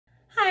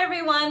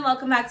everyone,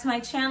 welcome back to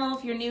my channel.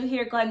 If you're new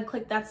here, go ahead and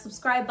click that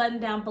subscribe button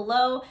down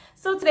below.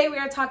 So today we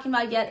are talking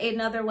about yet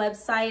another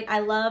website I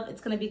love.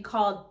 It's going to be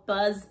called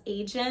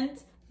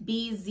BzzzAgent,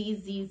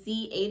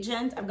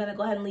 BzzzAgent. I'm going to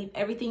go ahead and leave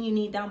everything you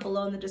need down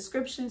below in the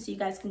description so you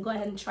guys can go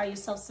ahead and try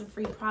yourself some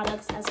free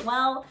products as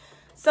well.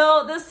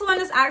 So this one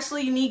is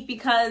actually unique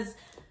because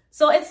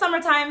it's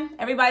summertime.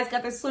 Everybody's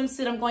got their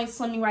swimsuit. I'm going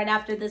swimming right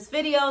after this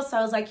video. So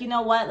I was like, you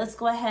know what? Let's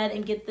go ahead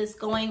and get this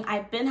going.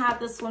 I've been had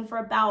this one for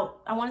about,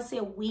 I want to say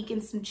a week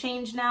and some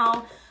change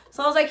now.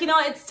 So I was like, you know,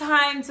 it's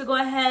time to go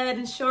ahead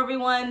and show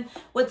everyone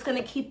what's going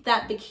to keep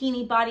that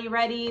bikini body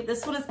ready.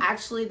 This one is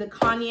actually the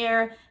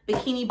Conair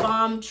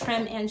BikiniBomb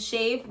Trim and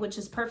Shave, which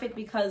is perfect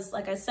because,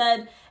 like I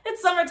said,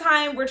 it's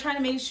summertime. We're trying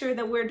to make sure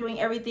that we're doing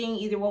everything,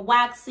 either we're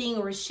waxing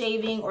or we're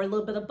shaving or a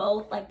little bit of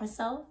both, like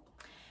myself.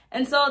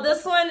 And so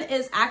this one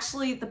is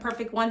actually the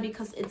perfect one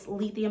because it's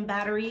lithium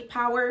battery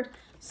powered.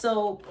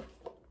 So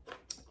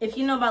if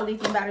you know about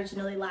lithium batteries, you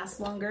know they last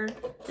longer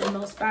than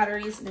most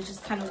batteries, and it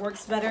just kind of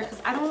works better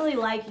because I don't really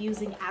like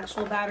using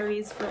actual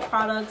batteries for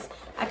products.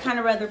 I kind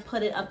of rather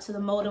put it up to the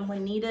modem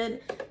when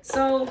needed.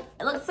 So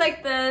it looks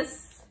like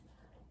this.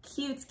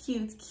 Cute,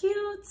 cute,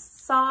 cute,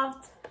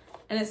 soft,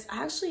 and it's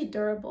actually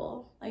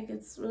durable. Like,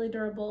 it's really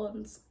durable,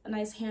 and it's a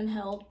nice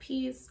handheld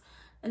piece.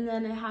 And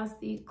then it has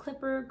the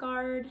clipper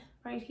guard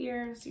right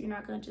here, so you're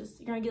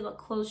gonna get a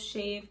close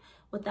shave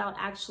without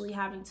actually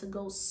having to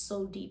go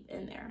so deep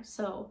in there.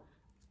 So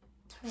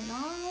turn it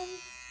on.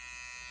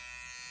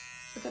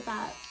 Look at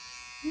that.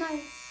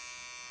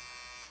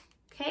 Nice.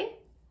 Okay.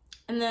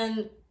 And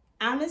then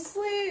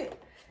honestly,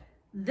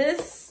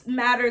 this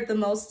mattered the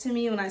most to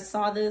me when I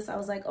saw this. I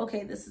was like,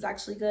 okay, this is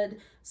actually good.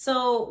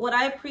 So what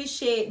I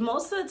appreciate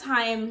most of the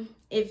time,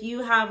 if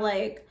you have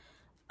like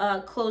a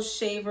close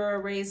shaver,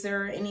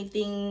 razor,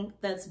 anything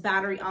that's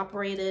battery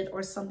operated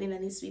or something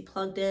that needs to be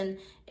plugged in,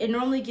 it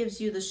normally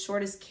gives you the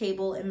shortest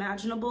cable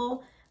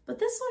imaginable. But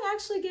this one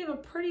actually gave a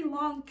pretty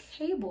long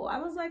cable. I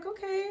was like,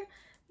 okay,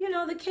 you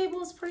know, the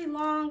cable is pretty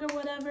long or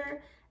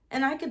whatever.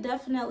 And I could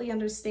definitely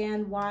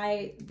understand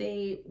why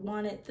they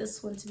wanted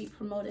this one to be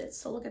promoted.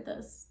 So look at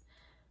this.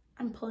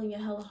 I'm pulling it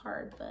hella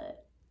hard,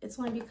 but it's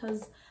only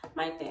because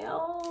my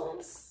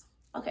nails.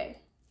 Okay.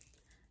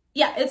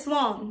 Yeah, it's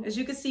long. As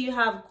you can see, you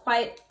have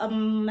quite a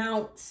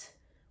amount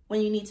when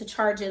you need to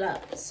charge it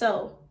up.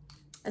 So,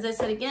 as I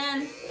said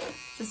again,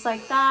 just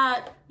like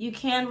that, you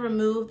can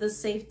remove the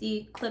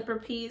safety clipper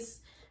piece.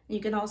 You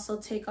can also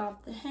take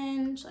off the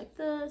hinge like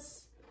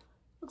this.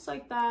 Looks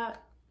like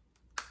that.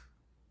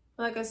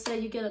 Like I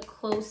said, you get a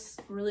close,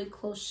 really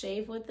close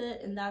shave with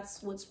it, and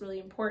that's what's really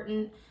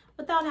important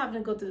without having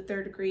to go through the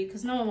third degree,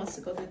 because no one wants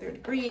to go through the third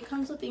degree. It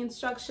comes with the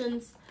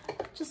instructions.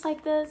 Just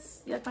like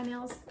this. You like my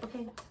nails?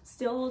 Okay.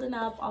 Still holding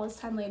up all this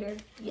time later.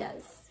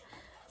 Yes.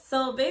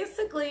 So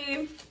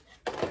basically,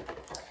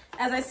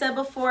 as I said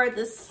before,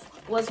 this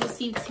was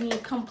received to me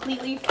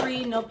completely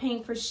free, no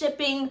paying for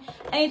shipping,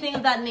 anything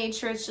of that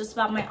nature. It's just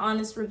about my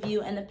honest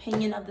review and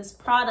opinion of this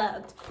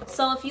product.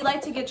 So if you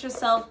like to get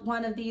yourself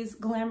one of these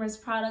glamorous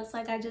products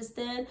like I just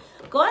did,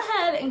 go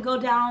ahead and go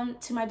down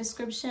to my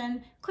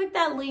description, click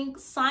that link,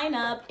 sign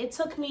up. It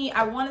took me,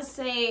 I want to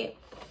say,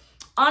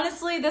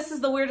 honestly, this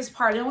is the weirdest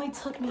part. It only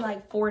took me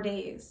like 4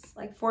 days,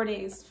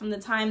 from the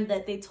time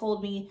that they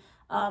told me,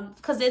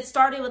 because it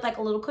started with like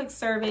a little quick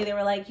survey. They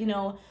were like, you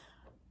know,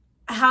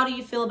 how do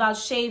you feel about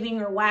shaving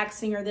or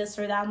waxing or this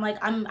or that? I'm like,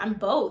 I'm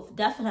both,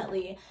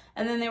 definitely.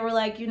 And then they were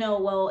like, you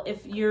know, well,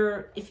 if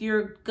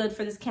you're good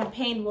for this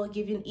campaign, we'll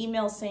give you an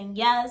email saying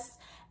yes.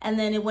 And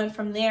then it went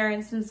from there.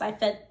 And since I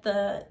fit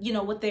the, you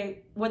know, what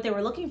they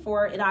were looking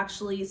for, it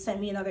actually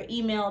sent me another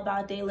email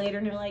about a day later,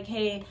 and they're like,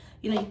 hey,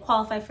 you know, you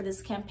qualify for this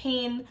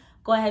campaign.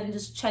 Go ahead and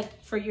just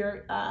check for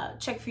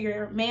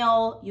your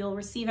mail. You'll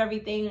receive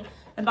everything.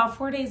 And about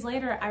 4 days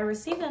later, I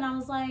received it, and I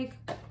was like,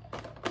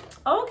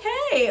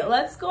 okay,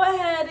 let's go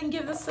ahead and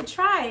give this a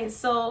try.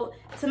 So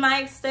to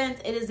my extent,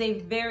 it is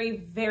a very,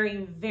 very,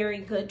 very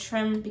good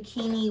trim,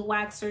 bikini,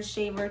 waxer,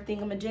 shaver,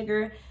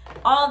 thingamajigger,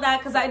 all of that,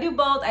 because I do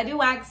both. I do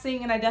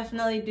waxing and I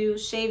definitely do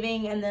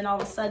shaving, and then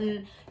all of a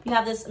sudden you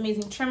have this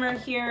amazing trimmer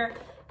here.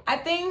 I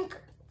think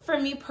for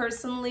me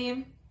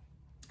personally,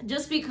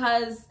 just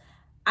because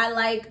I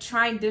like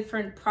trying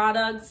different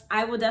products,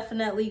 I will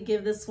definitely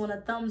give this one a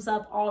thumbs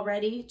up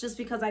already, just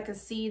because I can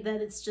see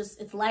that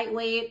it's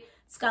lightweight.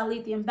 It's got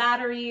lithium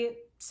battery,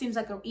 seems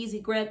like an easy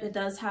grip. It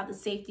does have the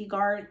safety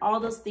guard. All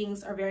those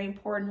things are very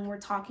important when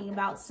we're talking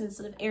about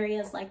sensitive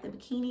areas like the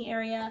bikini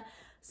area.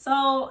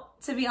 So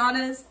to be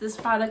honest, this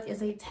product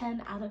is a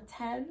 10 out of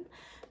 10.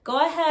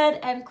 Go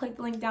ahead and click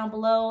the link down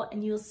below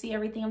and you'll see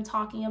everything I'm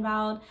talking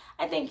about.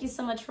 I thank you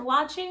so much for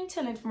watching.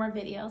 Tune in for more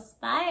videos.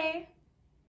 Bye.